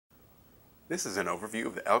This is an overview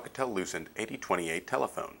of the Alcatel-Lucent 8028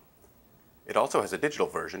 telephone. It also has a digital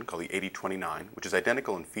version called the 8029, which is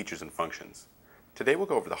identical in features and functions. Today we'll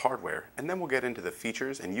go over the hardware, and then we'll get into the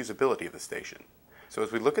features and usability of the station. So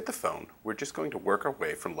as we look at the phone, we're just going to work our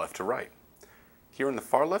way from left to right. Here on the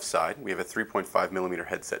far left side, we have a 3.5mm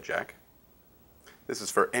headset jack. This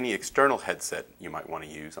is for any external headset you might want to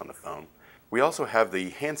use on the phone. We also have the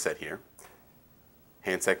handset here.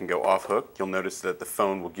 Handset can go off hook. You'll notice that the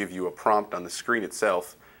phone will give you a prompt on the screen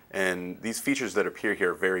itself, and these features that appear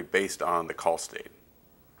here vary based on the call state.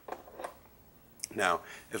 Now,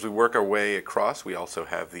 as we work our way across, we also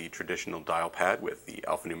have the traditional dial pad with the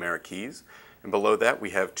alphanumeric keys, and below that we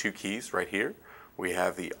have two keys right here. We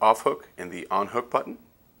have the off hook and the on hook button.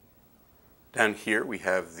 Down here we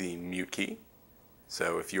have the mute key.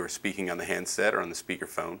 So if you are speaking on the handset or on the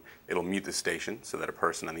speakerphone, it'll mute the station so that a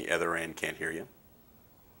person on the other end can't hear you.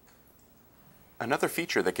 Another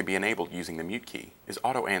feature that can be enabled using the mute key is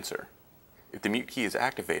auto answer. If the mute key is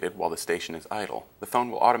activated while the station is idle, the phone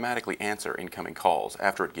will automatically answer incoming calls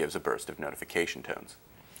after it gives a burst of notification tones.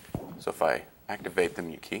 So if I activate the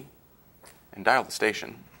mute key and dial the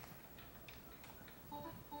station,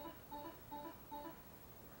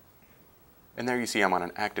 and there you see I'm on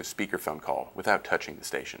an active speakerphone call without touching the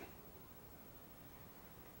station.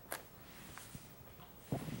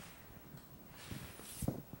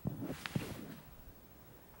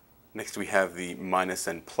 Next we have the minus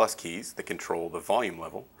and plus keys that control the volume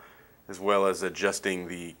level, as well as adjusting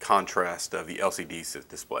the contrast of the LCD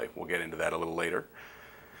display. We'll get into that a little later.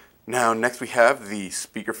 Now next we have the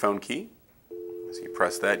speakerphone key. As you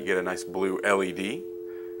press that, you get a nice blue LED.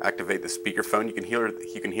 Activate the speakerphone. You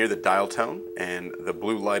can hear the dial tone, and the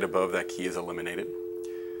blue light above that key is eliminated.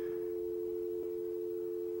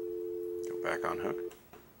 Go back on hook.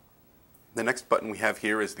 The next button we have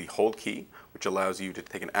here is the hold key, which allows you to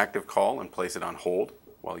take an active call and place it on hold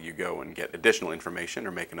while you go and get additional information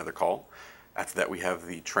or make another call. After that we have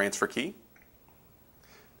the transfer key.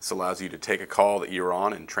 This allows you to take a call that you're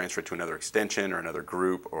on and transfer it to another extension or another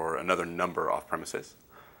group or another number off premises.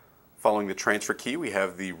 Following the transfer key we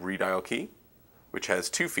have the redial key, which has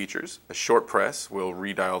two features. A short press will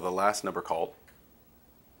redial the last number called.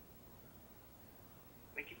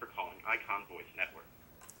 Thank you for calling Icon Voice Network.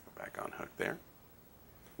 Back on hook there.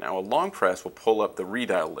 Now a long press will pull up the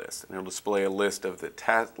redial list, and it will display a list of the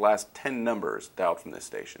last 10 numbers dialed from this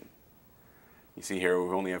station. You see here we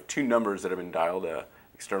only have two numbers that have been dialed, an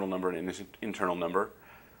external number and an internal number.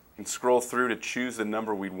 We can scroll through to choose the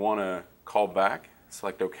number we'd want to call back,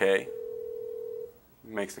 select OK. It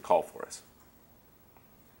makes the call for us.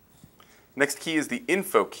 Next key is the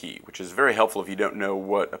info key, which is very helpful if you don't know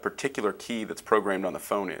what a particular key that's programmed on the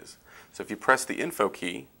phone is. So if you press the info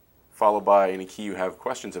key, followed by any key you have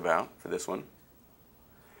questions about, for this one,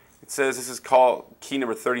 it says this is key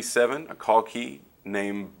number 37, a call key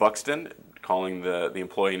named Buxton, calling the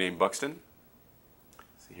employee named Buxton.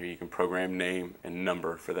 So here you can program name and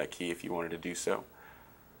number for that key if you wanted to do so.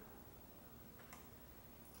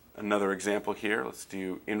 Another example here, let's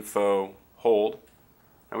do info hold.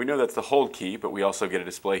 Now we know that's the hold key, but we also get a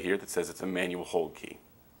display here that says it's a manual hold key.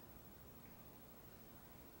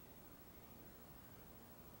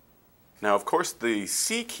 Now, of course, the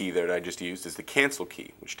C key that I just used is the cancel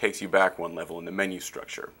key, which takes you back one level in the menu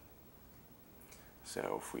structure.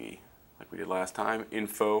 So if we, like we did last time,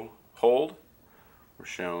 info hold, we're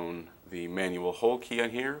shown the manual hold key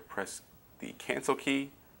on here, press the cancel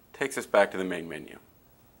key, takes us back to the main menu.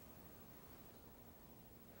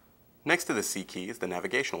 Next to the C key is the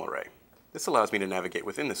navigational array. This allows me to navigate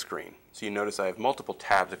within the screen. So you notice I have multiple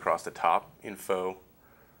tabs across the top, info,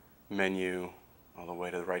 menu, all the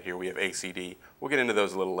way to the right here we have ACD. We'll get into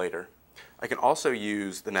those a little later. I can also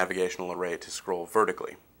use the navigational array to scroll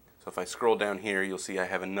vertically. So if I scroll down here, you'll see I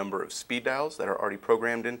have a number of speed dials that are already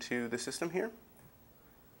programmed into the system here.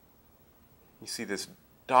 You see this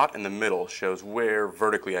dot in the middle shows where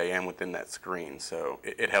vertically I am within that screen, so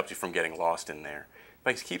it helps you from getting lost in there. If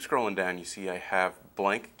I keep scrolling down, you see I have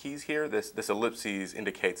blank keys here. This ellipses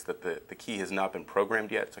indicates that the key has not been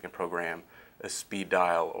programmed yet, so I can program a speed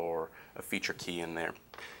dial or a feature key in there.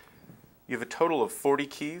 You have a total of 40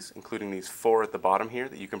 keys, including these 4 at the bottom here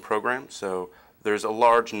that you can program, so there's a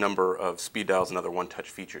large number of speed dials and other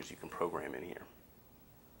one-touch features you can program in here.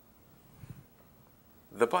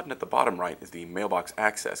 The button at the bottom right is the mailbox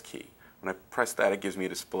access key. When I press that, it gives me a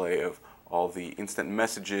display of all the instant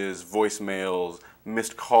messages, voicemails,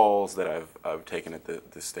 missed calls that I've taken at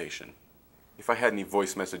the station. If I had any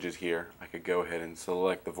voice messages here, I could go ahead and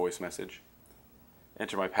select the voice message,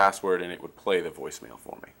 enter my password, and it would play the voicemail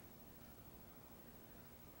for me.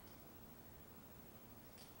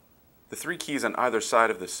 The three keys on either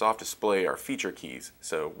side of the soft display are feature keys,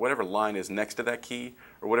 so whatever line is next to that key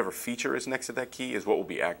or whatever feature is next to that key is what will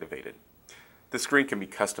be activated. The screen can be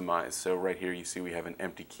customized, so right here you see we have an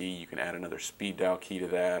empty key. You can add another speed dial key to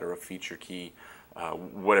that or a feature key,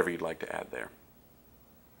 whatever you'd like to add there.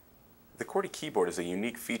 The QWERTY Keyboard is a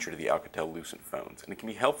unique feature to the Alcatel-Lucent phones, and it can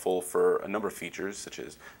be helpful for a number of features such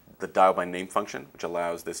as the dial by name function, which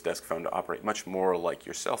allows this desk phone to operate much more like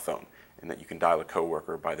your cell phone in that you can dial a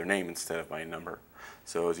coworker by their name instead of by a number.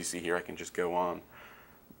 So as you see here, I can just go on,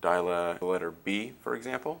 dial a letter B, for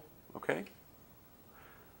example. Okay.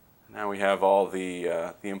 Now we have all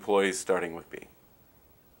the employees starting with B. You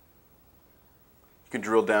can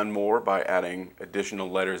drill down more by adding additional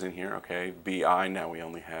letters in here. Okay, BI, now we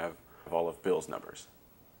only have all of Bill's numbers.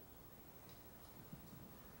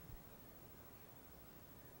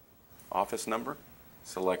 Office number,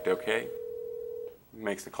 select OK,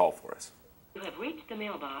 makes the call for us. You have reached the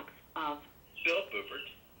mailbox of Bill Buford.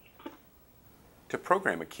 To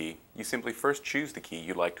program a key, you simply first choose the key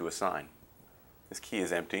you'd like to assign. This key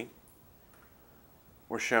is empty.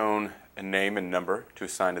 We're shown a name and number to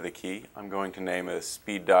assign to the key. I'm going to name a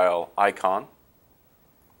speed dial icon.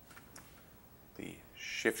 The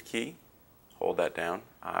Shift key, hold that down,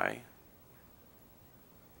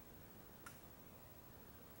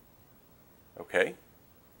 OK.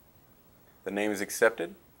 The name is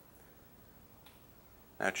accepted.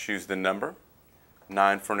 Now choose the number.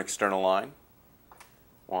 9 for an external line.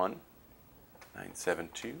 1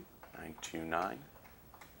 972 929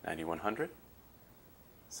 9100.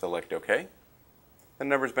 Select OK. The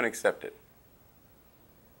number's been accepted.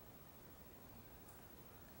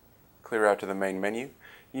 Clear out to the main menu.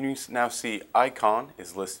 You now see icon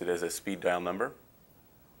is listed as a speed dial number.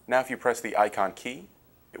 Now if you press the icon key,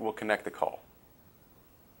 it will connect the call.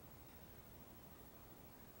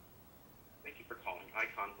 Thank you for calling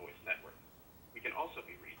Icon Voice Network. We can also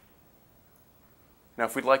be reached. Now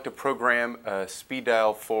if we'd like to program a speed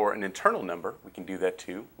dial for an internal number, we can do that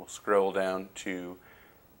too. We'll scroll down to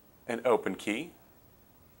an open key.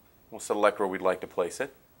 We'll select where we'd like to place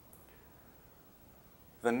it.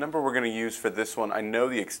 The number we're going to use for this one, I know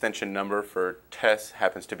the extension number for TESS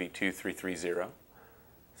happens to be 2330.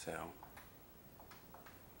 So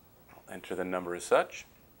I'll enter the number as such.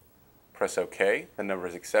 Press OK. The number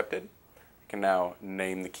is accepted. I can now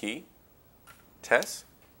name the key. TESS.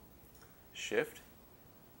 Shift.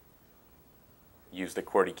 Use the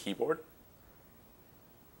QWERTY keyboard.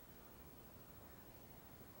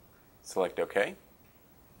 Select OK.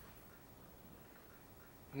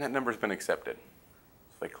 And that number's been accepted.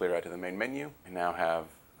 If I clear out to the main menu, I now have,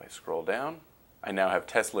 if I scroll down, I now have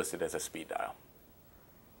TESS listed as a speed dial.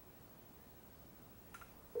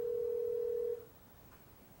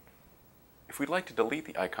 If we'd like to delete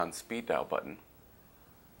the icon speed dial button,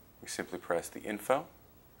 we simply press the info,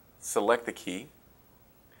 select the key,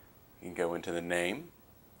 you can go into the name,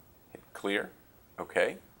 hit clear,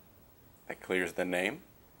 OK. That clears the name.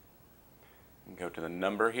 You can go to the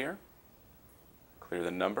number here, clear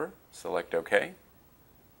the number, select OK.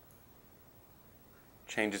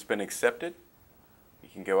 Change has been accepted. You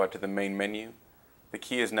can go out to the main menu. The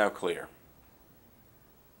key is now clear.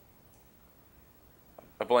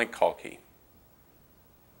 A blank call key.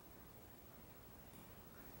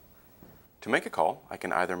 To make a call, I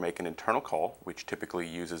can either make an internal call, which typically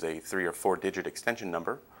uses a 3 or 4 digit extension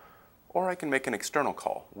number, or I can make an external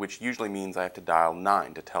call, which usually means I have to dial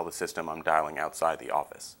 9 to tell the system I'm dialing outside the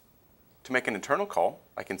office. To make an internal call,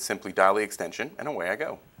 I can simply dial the extension and away I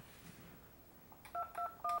go.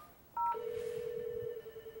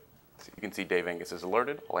 So you can see Dave Angus is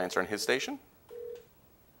alerted. I'll answer on his station.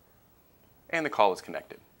 And the call is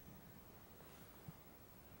connected.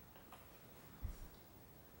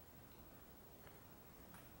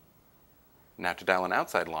 Now to dial an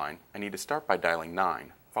outside line, I need to start by dialing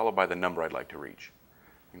 9, followed by the number I'd like to reach.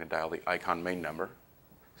 I'm going to dial the icon main number,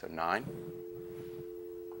 so 9.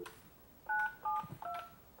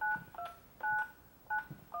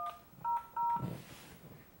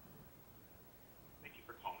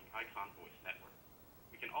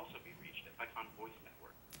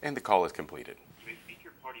 And the call is completed. You may speak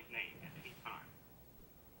your party's name at any time,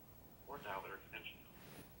 or dial their extension.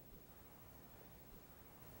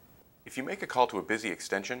 If you make a call to a busy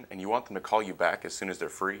extension and you want them to call you back as soon as they're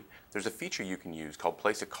free, there's a feature you can use called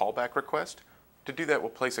Place a Callback Request. To do that, we'll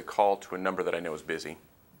place a call to a number that I know is busy.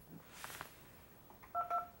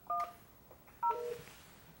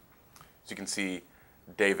 As you can see,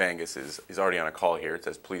 Dave Angus is already on a call here. It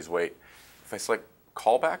says, please wait. If I select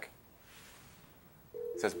Callback,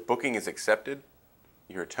 it says booking is accepted.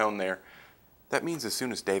 You hear a tone there. That means as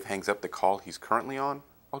soon as Dave hangs up the call he's currently on,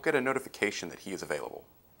 I'll get a notification that he is available.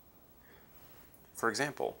 For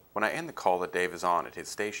example, when I end the call that Dave is on at his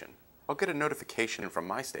station, I'll get a notification from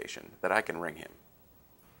my station that I can ring him.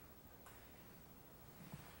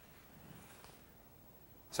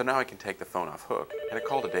 So now I can take the phone off hook, and a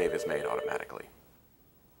call to Dave is made automatically.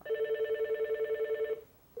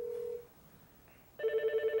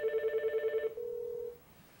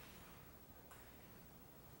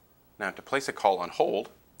 Now to place a call on hold,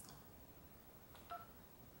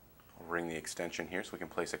 I'll ring the extension here so we can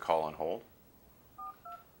place a call on hold.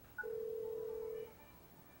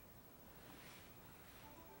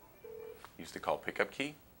 Use the call pickup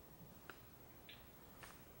key.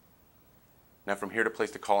 Now from here to place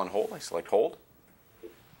the call on hold, I select hold,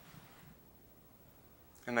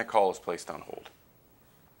 and that call is placed on hold.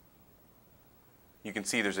 You can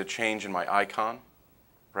see there's a change in my icon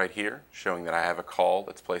right here, showing that I have a call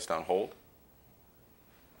that's placed on hold.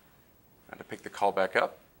 Now to pick the call back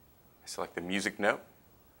up, I select the music note,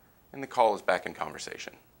 and the call is back in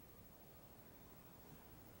conversation.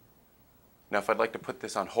 Now if I'd like to put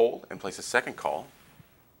this on hold and place a second call,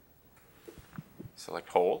 select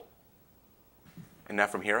hold, and now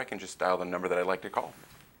from here I can just dial the number that I'd like to call.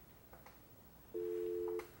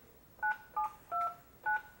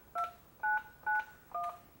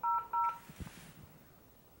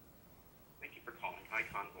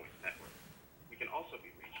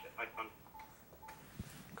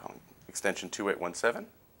 Calling extension 2817.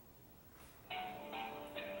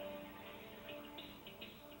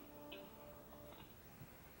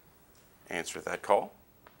 Answer that call.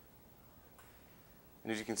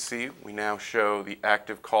 And as you can see, we now show the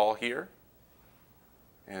active call here.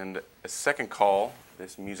 And a second call,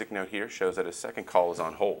 this music note here, shows that a second call is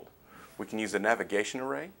on hold. We can use the navigation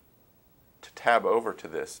array to tab over to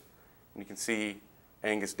this. And you can see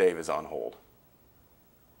Angus Dave is on hold.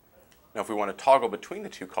 Now if we want to toggle between the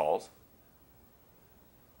two calls,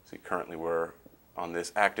 see currently we're on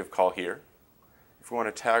this active call here. If we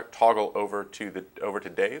want to toggle over to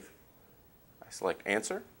Dave, I select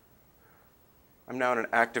answer. I'm now in an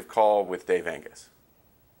active call with Dave Angus.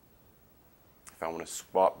 If I want to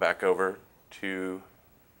swap back over to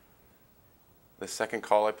the second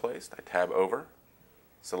call I placed, I tab over,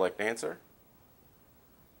 select answer,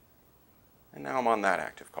 and now I'm on that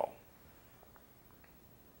active call.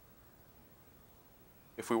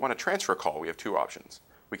 If we want to transfer a call, we have two options.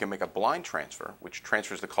 We can make a blind transfer, which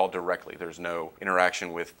transfers the call directly. There's no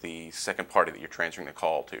interaction with the second party that you're transferring the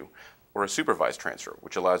call to. Or a supervised transfer,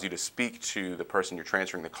 which allows you to speak to the person you're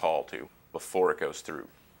transferring the call to before it goes through.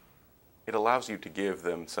 It allows you to give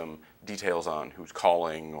them some details on who's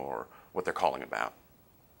calling or what they're calling about.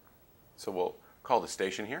 So we'll call the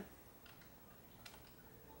station here.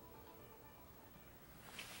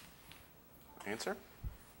 Answer.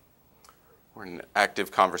 We're in an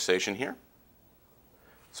active conversation here.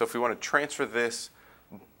 So if we want to transfer this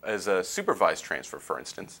as a supervised transfer, for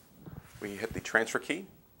instance, we hit the transfer key.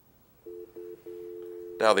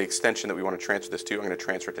 Dial the extension that we want to transfer this to. I'm going to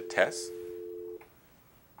transfer it to Tess.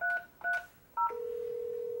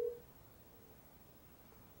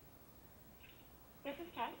 This is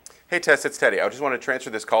Tess. Hey Tess, it's Teddy. I just want to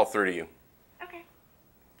transfer this call through to you. Okay.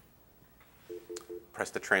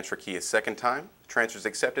 Press the transfer key a second time. Transfer is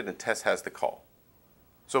accepted and Tess has the call.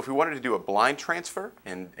 So if we wanted to do a blind transfer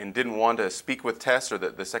and didn't want to speak with Tess or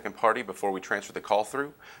the second party before we transfer the call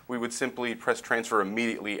through, we would simply press transfer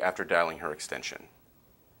immediately after dialing her extension.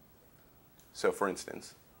 So for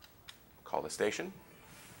instance, call the station,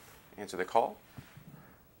 answer the call.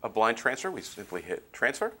 A blind transfer, we simply hit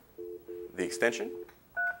transfer, the extension,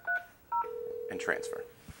 and transfer.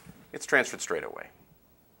 It's transferred straight away.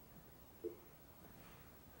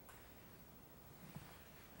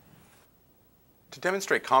 To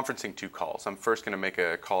demonstrate conferencing two calls, I'm first going to make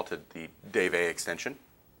a call to the Dave A extension.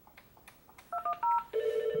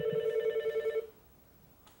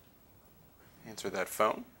 Answer that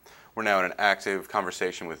phone. We're now in an active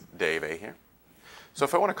conversation with Dave A here. So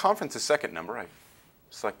if I want to conference a second number, I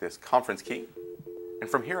select this conference key, and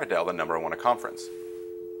from here I dial the number I want to conference.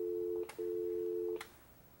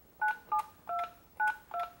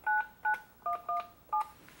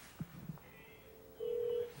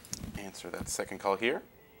 Answer that second call here.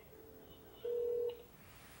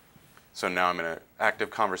 So now I'm in an active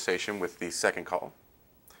conversation with the second call.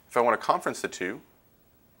 If I want to conference the two,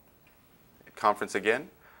 conference again.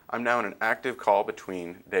 I'm now in an active call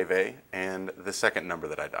between Dave A and the second number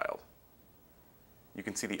that I dialed. You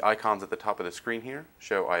can see the icons at the top of the screen here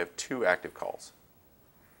show I have two active calls.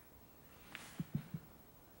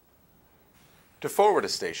 To forward a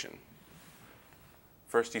station,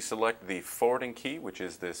 first you select the forwarding key, which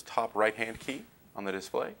is this top right-hand key. on the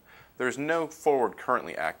display. There's no forward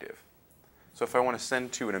currently active. So if I want to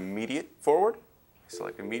send to an immediate forward, I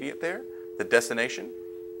select immediate there. The destination,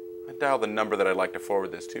 I dial the number that I'd like to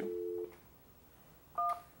forward this to.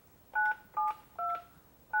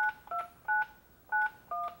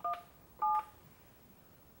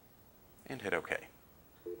 And hit OK.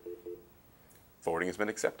 Forwarding has been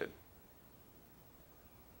accepted.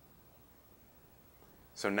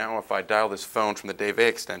 So now if I dial this phone from the Dave A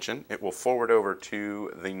extension, it will forward over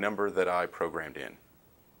to the number that I programmed in.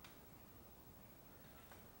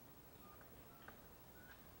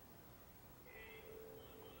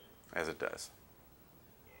 As it does.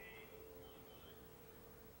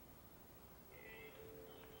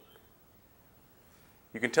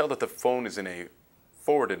 You can tell that the phone is in a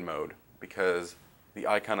forwarded mode because the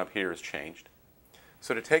icon up here is changed.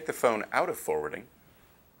 So to take the phone out of forwarding,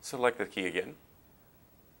 select the key again.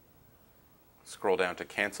 Scroll down to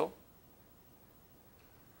Cancel,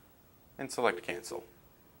 and select Cancel.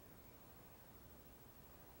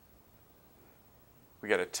 We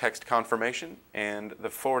get a text confirmation, and the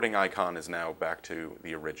forwarding icon is now back to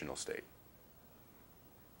the original state.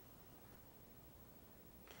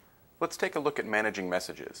 Let's take a look at managing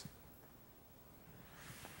messages.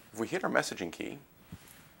 If we hit our messaging key,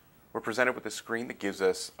 we're presented with a screen that gives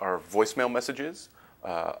us our voicemail messages,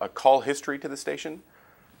 a call history to the station,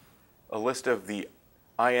 a list of the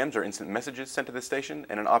IMs or instant messages sent to the station,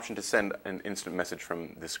 and an option to send an instant message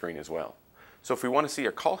from this screen as well. So if we want to see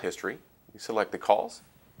our call history, we select the calls,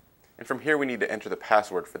 and from here we need to enter the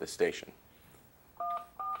password for the station.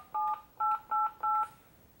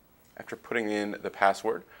 After putting in the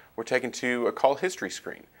password, we're taken to a call history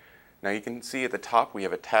screen. Now you can see at the top we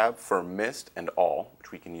have a tab for missed and all,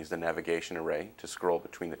 which we can use the navigation array to scroll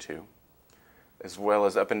between the two, as well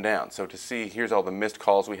as up and down. So to see, here's all the missed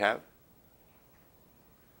calls we have,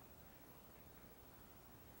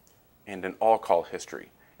 and an all call history.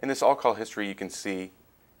 In this all call history you can see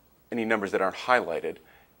any numbers that aren't highlighted.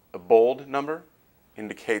 A bold number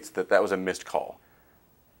indicates that that was a missed call.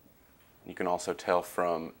 You can also tell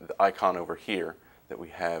from the icon over here that we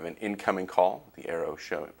have an incoming call, the arrow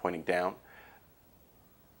pointing down.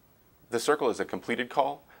 The circle is a completed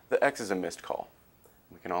call, the X is a missed call.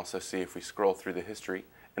 We can also see, if we scroll through the history,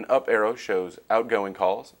 an up arrow shows outgoing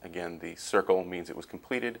calls. Again, the circle means it was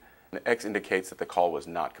completed, and the X indicates that the call was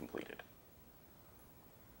not completed.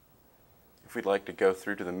 If we'd like to go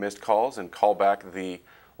through to the missed calls and call back the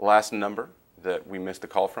last number that we missed the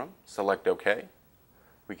call from, select OK.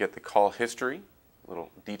 We get the call history, little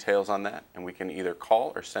details on that, and we can either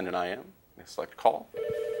call or send an IM. We select call,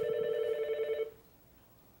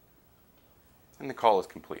 and the call is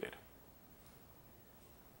completed.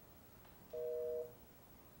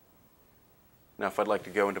 Now if I'd like to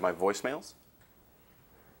go into my voicemails,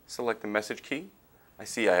 select the message key. I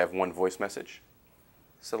see I have one voice message.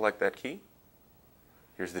 Select that key.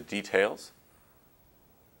 Here's the details.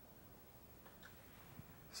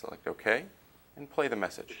 Select OK, and play the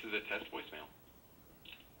message. This is a test voicemail.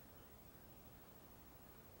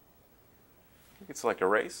 You can select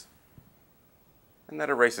Erase, and that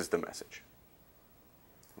erases the message.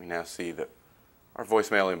 We now see that our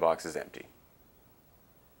voicemail inbox is empty.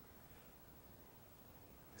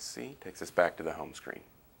 C takes us back to the home screen.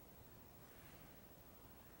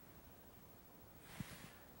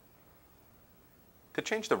 To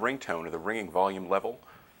change the ringtone or the ringing volume level,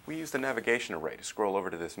 we use the navigation array to scroll over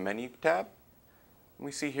to this menu tab. And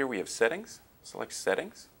we see here we have Settings. Select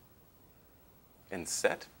Settings and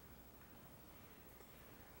Set.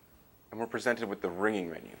 And we're presented with the ringing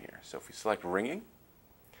menu here. So if we select Ringing,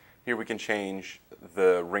 here we can change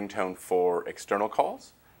the ringtone for external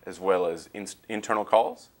calls as well as internal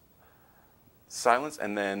calls, silence,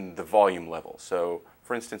 and then the volume level. So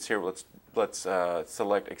for instance here, let's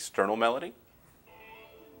select external melody.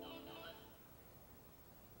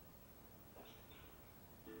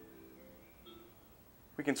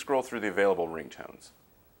 We can scroll through the available ringtones.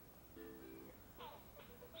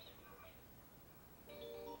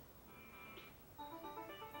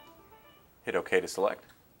 Hit OK to select,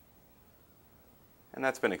 and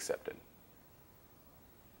that's been accepted.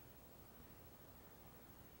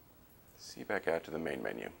 See back out to the main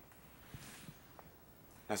menu.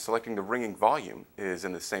 Now selecting the ringing volume is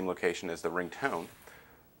in the same location as the ringtone.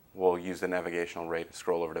 We'll use the navigational array to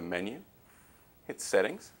scroll over to Menu, hit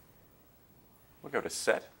Settings, we'll go to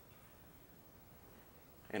Set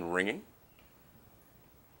and Ringing,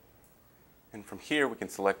 and from here we can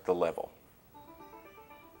select the level.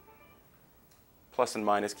 Plus and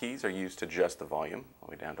minus keys are used to adjust the volume all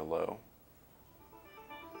the way down to low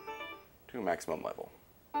to maximum level.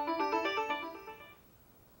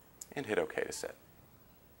 and hit OK to set.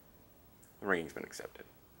 The ringing's been accepted.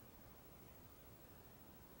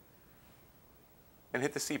 And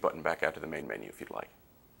hit the C button back out to the main menu if you'd like.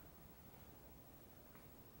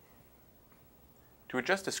 To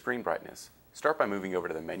adjust the screen brightness, start by moving over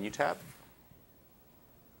to the Menu tab,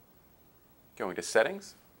 going to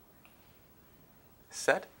Settings,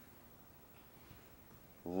 Set,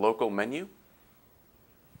 Local Menu,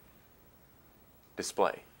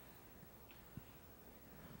 Display.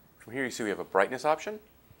 From here you see we have a brightness option,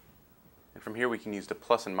 and from here we can use the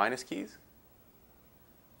plus and minus keys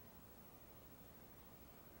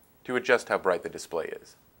to adjust how bright the display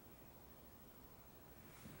is.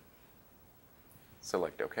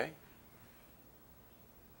 Select OK.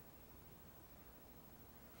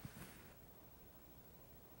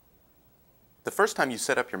 The first time you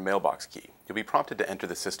set up your mailbox key, you'll be prompted to enter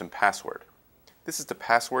the system password. This is the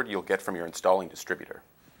password you'll get from your installing distributor.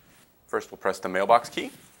 First, we'll press the mailbox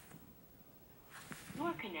key. You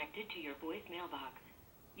are connected to your voice mailbox.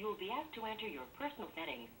 You will be asked to enter your personal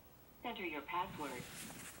settings. Enter your password.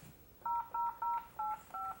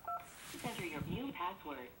 Enter your new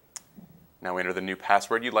password. Now enter the new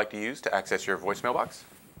password you'd like to use to access your voice mailbox.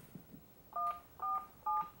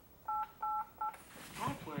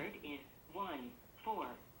 Password is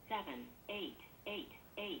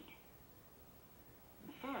 147888.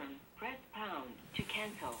 Confirm, press pound. To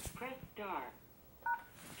cancel, press star.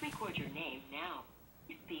 Record your name now.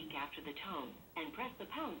 Speak after the tone and press the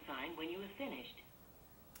pound sign when you have finished.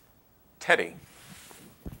 Teddy.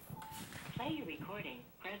 Play your recording.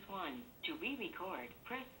 Press 1. To re-record,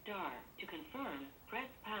 press star. To confirm, press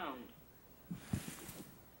pound.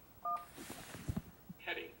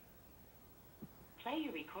 Teddy. Play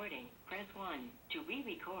your recording. Press 1. To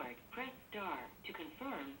re-record, press star. To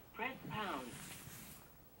confirm, press pound.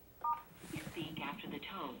 Speak after the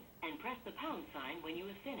tone and press the pound sign when you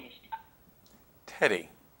have finished. Teddy.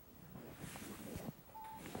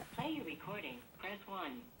 Play your recording. Press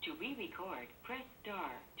 1. To re-record, press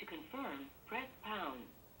star. To confirm, press pound.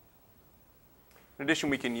 In addition,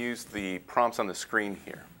 we can use the prompts on the screen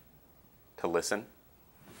here to listen.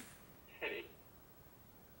 Teddy.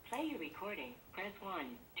 Play your recording. Press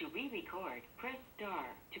 1. To re-record, press star.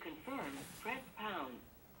 To confirm, press pound.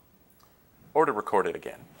 Or to record it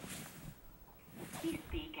again. Please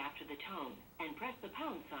speak after the tone and press the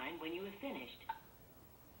pound sign when you have finished.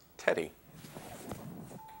 Teddy.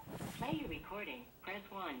 Play your recording. Press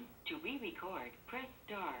 1. To re-record, press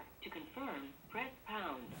star. To confirm, press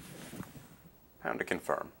pound. Pound to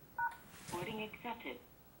confirm. Recording accepted.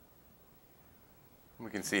 We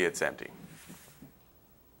can see it's empty.